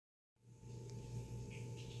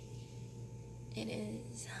It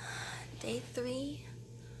is day 3,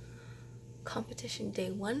 competition day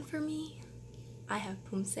 1 for me. I have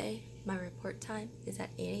Pumse. My report time is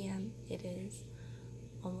at 8 a.m. It is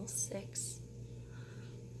almost 6.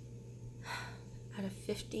 Out of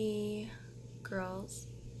 50 girls,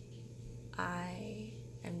 I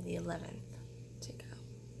am the 11th to go.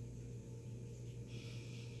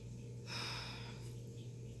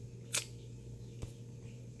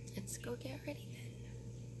 Let's go get ready then.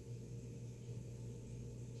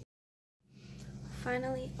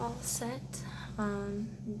 Finally all set.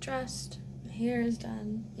 I'm dressed, my hair is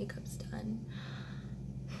done, makeup's done.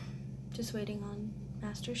 Just waiting on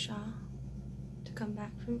Master Shah to come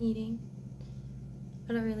back from eating.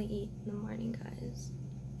 I don't really eat in the morning, guys.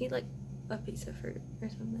 Eat like a piece of fruit or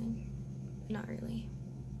something. Not really.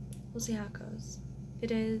 We'll see how it goes.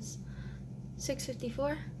 It is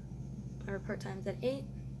 6:54. My report time's at 8. It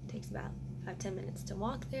takes about 5-10 minutes to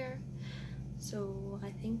walk there. So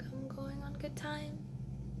I think I'm going on good time.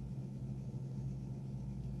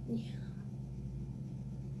 Yeah.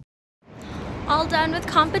 All done with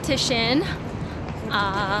competition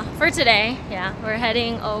for today. Yeah, we're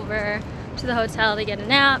heading over to the hotel to get a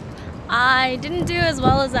nap. I didn't do as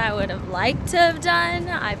well as I would have liked to have done.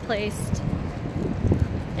 I placed,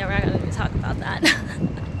 yeah, we're not going to talk about that.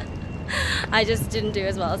 I just didn't do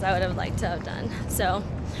as well as I would have liked to have done. So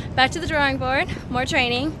back to the drawing board, more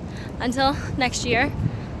training until next year.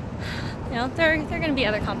 You know, there are going to be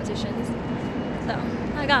other competitions. So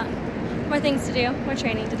I got more things to do, more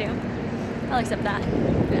training to do. I'll accept that.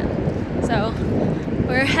 Yeah. So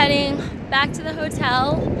we're heading back to the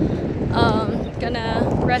hotel.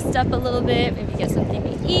 Gonna rest up a little bit, maybe get something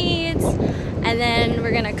to eat, and then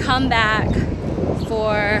we're gonna come back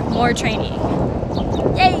for more training.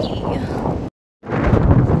 Yay!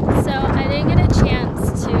 So I didn't get a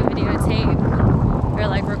chance to videotape or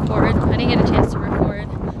like record. I didn't get a chance to record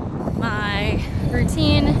my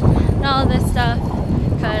routine and all this stuff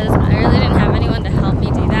because I really didn't have anyone to help me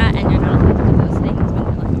do that, and you're not allowed to do those things when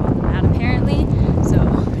you're like on the mat apparently. So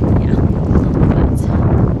yeah,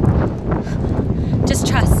 but just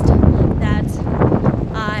trust that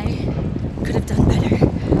I could have done better.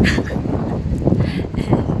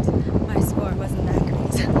 And my score wasn't that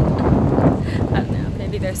great. I don't know,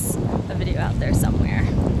 maybe there's a video out there somewhere.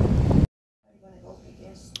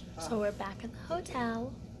 So we're back at the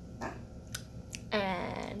hotel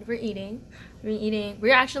and we're eating.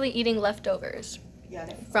 We're actually eating leftovers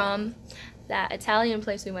from that Italian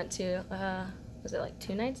place we went to, was it like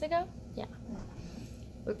 2 nights ago? Yeah.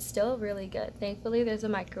 It's still really good. Thankfully there's a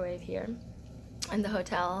microwave here, and the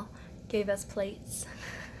hotel gave us plates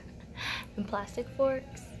and plastic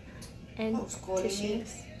forks and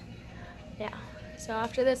tissues. Yeah. So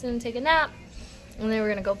after this, I'm gonna take a nap, and then we're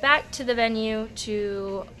gonna go back to the venue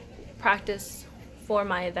to practice for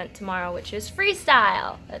my event tomorrow, which is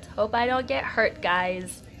freestyle. Let's hope I don't get hurt,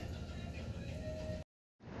 guys.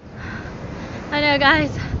 I know,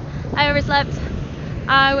 guys, I overslept.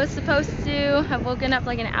 I was supposed to have woken up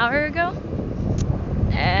like an hour ago,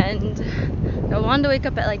 and I wanted to wake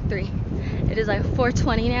up at like 3. It is like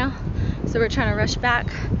 4:20 now, so we're trying to rush back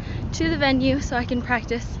to the venue so I can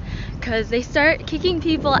practice, because they start kicking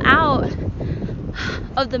people out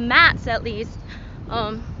of the mats at least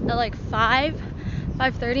at like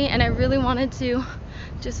 5:30, and I really wanted to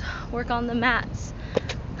just work on the mats.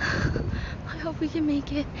 I hope we can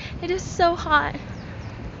make it. It is so hot.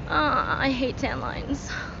 I hate tan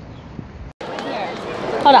lines.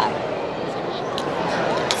 Hold on.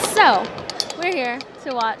 So, we're here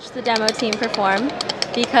to watch the demo team perform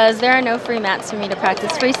because there are no free mats for me to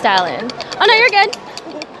practice freestyle in. Oh no, you're good.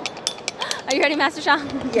 Are you ready, Master Shah?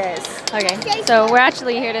 Yes. Okay, so we're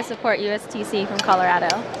actually here to support USTC from Colorado.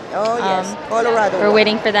 Oh yes, Colorado. We're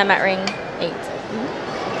waiting for them at ring 8.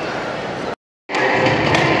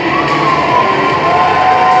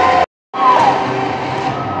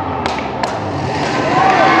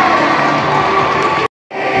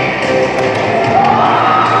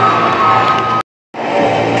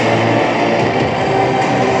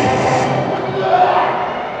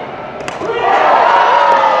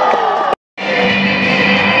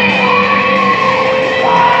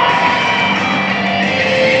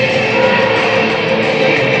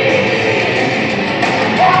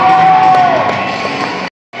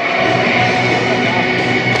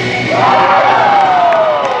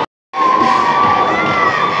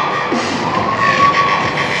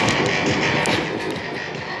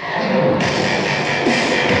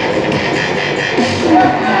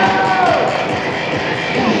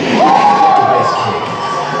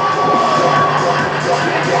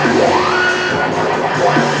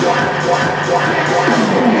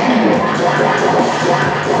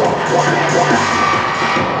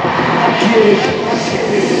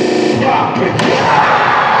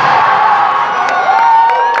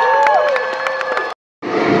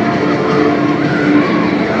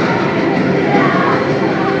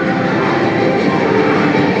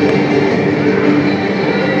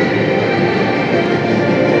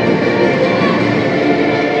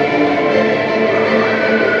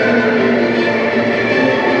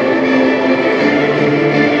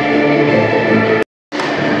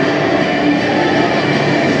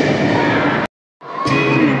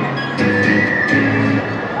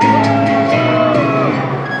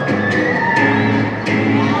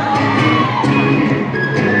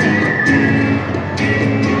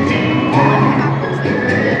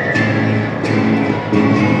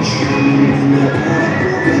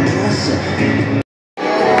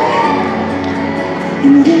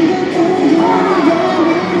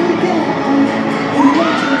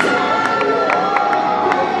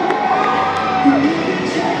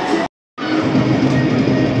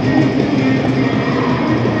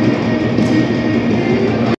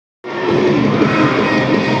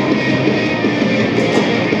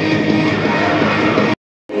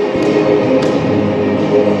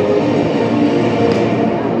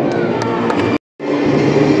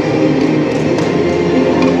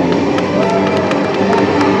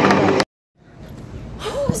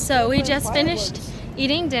 So we just finished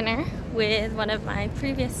eating dinner with one of my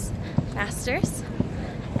previous masters,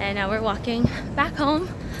 and now we're walking back home.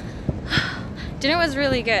 Dinner was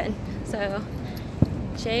really good. So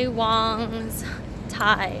Jay Wong's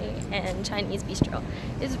Thai and Chinese bistro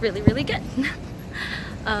is really, really good.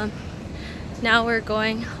 Now we're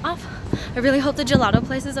going off. I really hope the gelato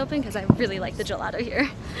place is open because I really like the gelato here.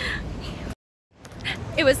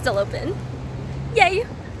 It was still open. Yay!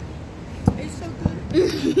 It's so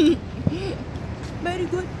good. Very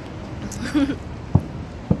good.